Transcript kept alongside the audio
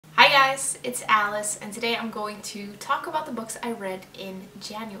guys, it's Alice, and today I'm going to talk about the books I read in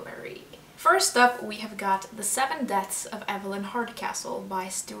January. First up, we have got The Seven Deaths of Evelyn Hardcastle by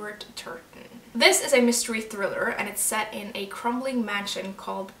Stuart Turton. This is a mystery thriller, and it's set in a crumbling mansion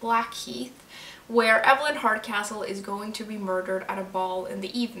called Blackheath, where Evelyn Hardcastle is going to be murdered at a ball in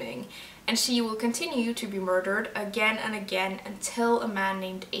the evening, and she will continue to be murdered again and again until a man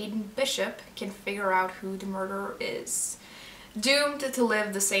named Aidan Bishop can figure out who the murderer is. Doomed to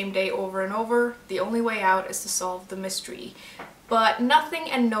live the same day over and over, the only way out is to solve the mystery. But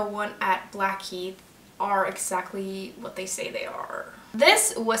nothing and no one at Blackheath are exactly what they say they are.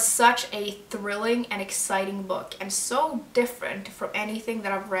 This was such a thrilling and exciting book, and so different from anything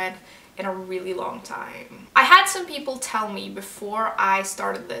that I've read in a really long time. I had some people tell me before I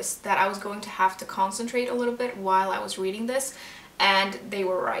started this that I was going to have to concentrate a little bit while I was reading this, and they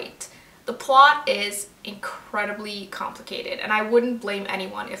were right. The plot is incredibly complicated, and I wouldn't blame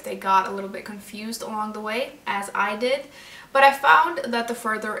anyone if they got a little bit confused along the way, as I did. But I found that the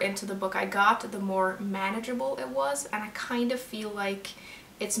further into the book I got, the more manageable it was, and I kind of feel like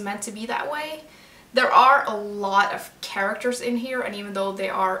it's meant to be that way. There are a lot of characters in here, and even though they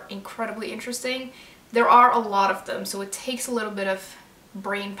are incredibly interesting, there are a lot of them, so it takes a little bit of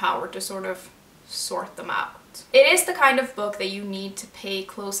brain power to sort of sort them out. It is the kind of book that you need to pay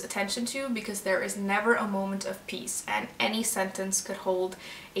close attention to because there is never a moment of peace, and any sentence could hold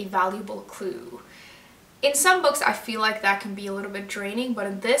a valuable clue. In some books I feel like that can be a little bit draining, but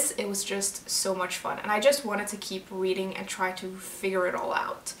in this it was just so much fun, and I just wanted to keep reading and try to figure it all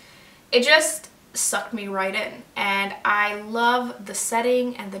out. It just sucked me right in, and I love the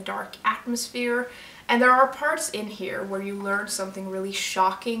setting and the dark atmosphere, and there are parts in here where you learn something really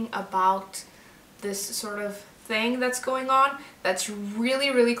shocking about this sort of thing that's going on that's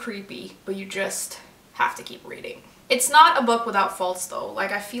really creepy, but you just have to keep reading. It's not a book without faults though.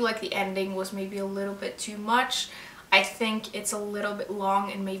 Like, I feel like the ending was maybe a little bit too much. I think it's a little bit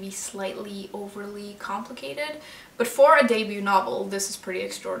long and maybe slightly overly complicated, but for a debut novel, this is pretty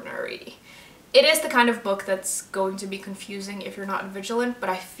extraordinary. It is the kind of book that's going to be confusing if you're not vigilant, but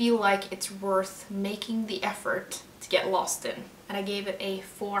I feel like it's worth making the effort to get lost in, and I gave it a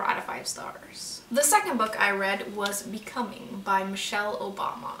 4 out of 5 stars. The second book I read was Becoming by Michelle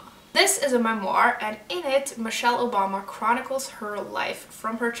Obama. This is a memoir, and in it, Michelle Obama chronicles her life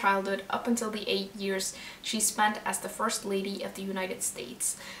from her childhood up until the 8 years she spent as the First Lady of the United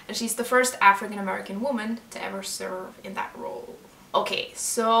States, and she's the first African-American woman to ever serve in that role. Okay,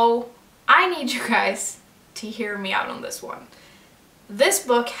 so I need you guys to hear me out on this one. This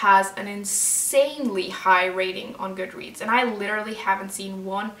book has an insanely high rating on Goodreads, and I literally haven't seen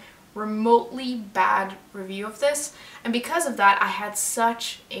one remotely bad review of this, and because of that I had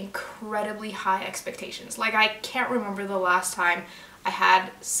such incredibly high expectations. Like, I can't remember the last time I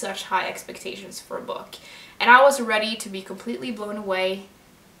had such high expectations for a book, and I was ready to be completely blown away,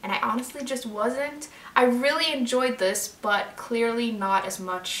 and I honestly just wasn't. I really enjoyed this, but clearly not as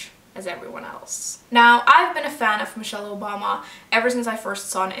much as everyone else. Now, I've been a fan of Michelle Obama ever since I first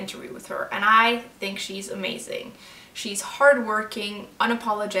saw an interview with her, and I think she's amazing. She's hardworking,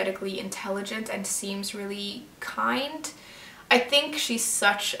 unapologetically intelligent, and seems really kind. I think she's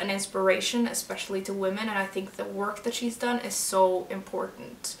such an inspiration, especially to women, and I think the work that she's done is so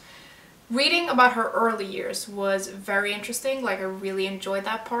important. Reading about her early years was very interesting, like I really enjoyed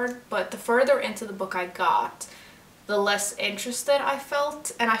that part, but the further into the book I got, the less interested I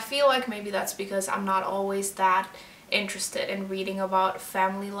felt, and I feel like maybe that's because I'm not always that interested in reading about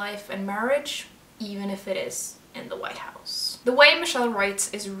family life and marriage, even if it is in the White House. The way Michelle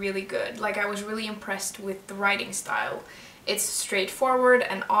writes is really good. Like, I was really impressed with the writing style. It's straightforward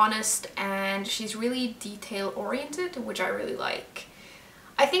and honest, and she's really detail-oriented, which I really like.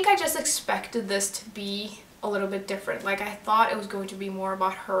 I think I just expected this to be a little bit different. Like, I thought it was going to be more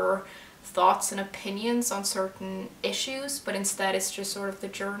about her thoughts and opinions on certain issues, but instead it's just sort of the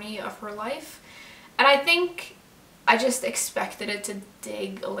journey of her life. And I think I just expected it to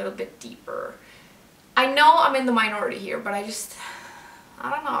dig a little bit deeper. I know I'm in the minority here, but I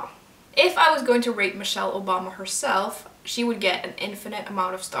don't know. If I was going to rate Michelle Obama herself, she would get an infinite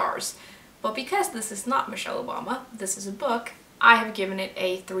amount of stars. But because this is not Michelle Obama, this is a book, I have given it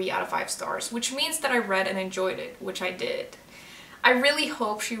a 3 out of 5 stars, which means that I read and enjoyed it, which I did. I really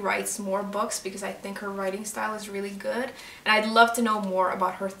hope she writes more books because I think her writing style is really good, and I'd love to know more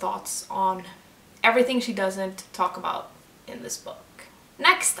about her thoughts on everything she doesn't talk about in this book.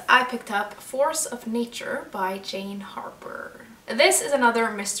 Next, I picked up Force of Nature by Jane Harper. This is another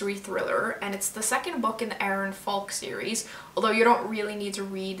mystery thriller, and it's the second book in the Aaron Falk series, although you don't really need to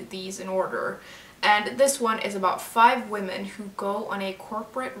read these in order. And this one is about 5 women who go on a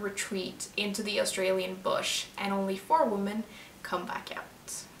corporate retreat into the Australian bush, and only 4 women come back out.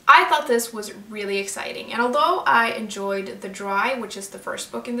 I thought this was really exciting, and although I enjoyed The Dry, which is the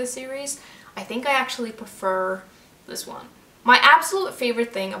first book in this series, I think I actually prefer this one. My absolute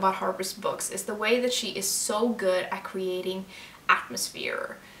favorite thing about Harper's books is the way that she is so good at creating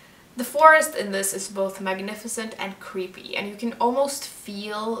atmosphere. The forest in this is both magnificent and creepy, and you can almost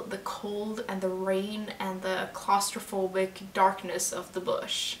feel the cold and the rain and the claustrophobic darkness of the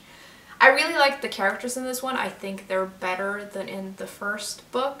bush. I really like the characters in this one. I think they're better than in the first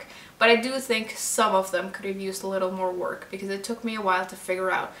book, but I do think some of them could have used a little more work because it took me a while to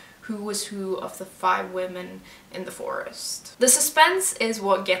figure out who was who of the 5 women in the forest. The suspense is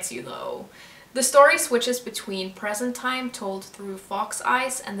what gets you though. The story switches between present time told through Fox's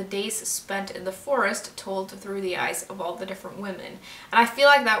eyes and the days spent in the forest told through the eyes of all the different women, and I feel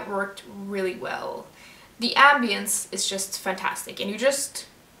like that worked really well. The ambience is just fantastic and you just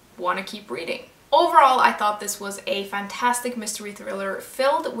want to keep reading. Overall, I thought this was a fantastic mystery thriller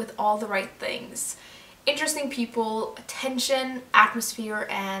filled with all the right things. Interesting people, tension, atmosphere,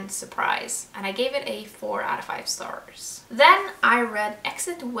 and surprise. And I gave it a 4 out of 5 stars. Then I read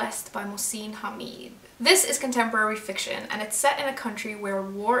Exit West by Mohsin Hamid. This is contemporary fiction and it's set in a country where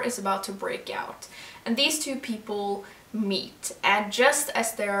war is about to break out. And these 2 people meet, and just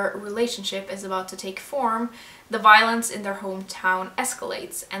as their relationship is about to take form, the violence in their hometown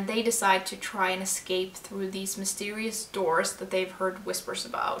escalates and they decide to try and escape through these mysterious doors that they've heard whispers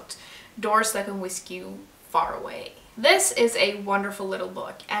about. Doors that can whisk you far away. This is a wonderful little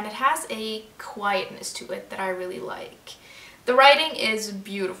book and it has a quietness to it that I really like. The writing is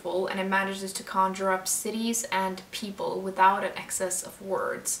beautiful and it manages to conjure up cities and people without an excess of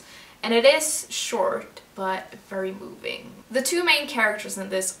words. And it is short, but very moving. The 2 main characters in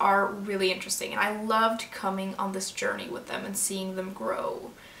this are really interesting and I loved coming on this journey with them and seeing them grow.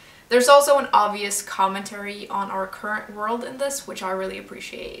 There's also an obvious commentary on our current world in this, which I really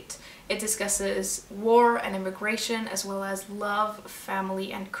appreciate. It discusses war and immigration as well as love,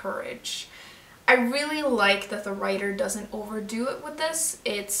 family, and courage. I really like that the writer doesn't overdo it with this.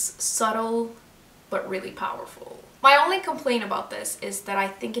 It's subtle, but really powerful. My only complaint about this is that I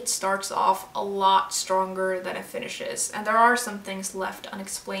think it starts off a lot stronger than it finishes, and there are some things left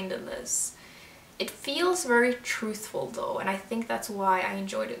unexplained in this. It feels very truthful though, and I think that's why I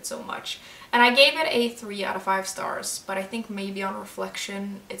enjoyed it so much. And I gave it a 3 out of 5 stars, but I think maybe on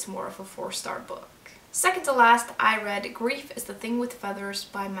reflection it's more of a 4-star book. Second to last, I read Grief is the Thing with Feathers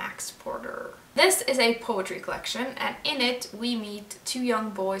by Max Porter. This is a poetry collection, and in it we meet 2 young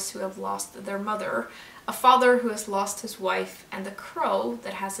boys who have lost their mother, a father who has lost his wife, and a crow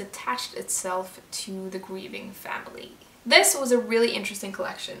that has attached itself to the grieving family. This was a really interesting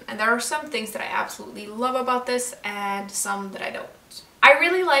collection, and there are some things that I absolutely love about this and some that I don't. I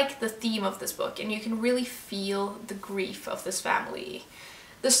really like the theme of this book, and you can really feel the grief of this family.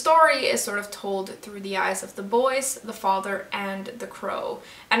 The story is sort of told through the eyes of the boys, the father, and the crow,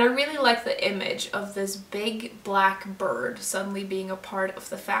 and I really like the image of this big black bird suddenly being a part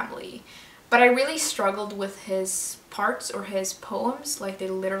of the family. But I really struggled with his parts or his poems, like they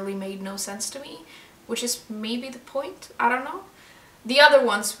literally made no sense to me, which is maybe the point, I don't know. The other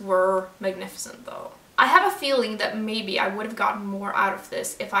ones were magnificent though. I have a feeling that maybe I would have gotten more out of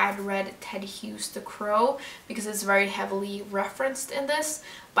this if I had read Ted Hughes' The Crow, because it's very heavily referenced in this,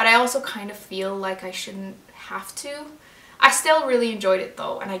 but I also kind of feel like I shouldn't have to. I still really enjoyed it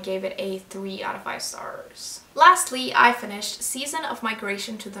though, and I gave it a 3 out of 5 stars. Lastly, I finished Season of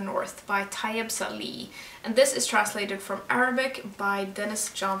Migration to the North by Tayeb Salih, and this is translated from Arabic by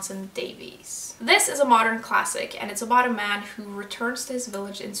Dennis Johnson Davies. This is a modern classic, and it's about a man who returns to his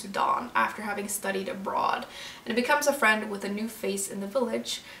village in Sudan after having studied abroad, and becomes a friend with a new face in the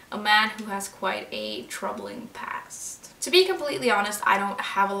village, a man who has quite a troubling past. To be completely honest, I don't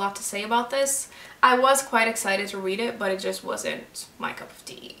have a lot to say about this. I was quite excited to read it, but it just wasn't my cup of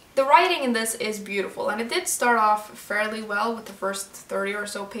tea. The writing in this is beautiful, and it did start off fairly well with the first 30 or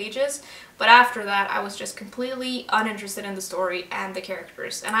so pages, but after that I was just completely uninterested in the story and the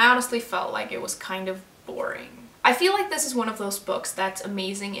characters, and I honestly felt like it was kind of boring. I feel like this is one of those books that's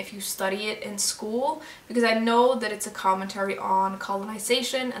amazing if you study it in school, because I know that it's a commentary on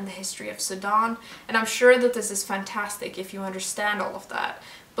colonization and the history of Sudan, and I'm sure that this is fantastic if you understand all of that.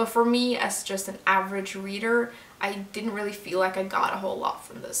 But for me, as just an average reader, I didn't really feel like I got a whole lot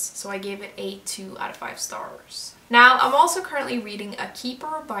from this, so I gave it a 2 out of 5 stars. Now, I'm also currently reading A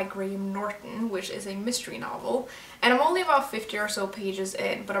Keeper by Graham Norton, which is a mystery novel, and I'm only about 50 or so pages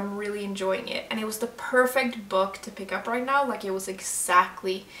in, but I'm really enjoying it, and it was the perfect book to pick up right now. Like, it was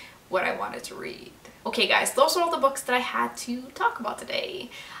exactly what I wanted to read. Okay guys, those are all the books that I had to talk about today.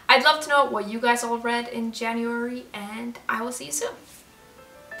 I'd love to know what you guys all read in January, and I will see you soon.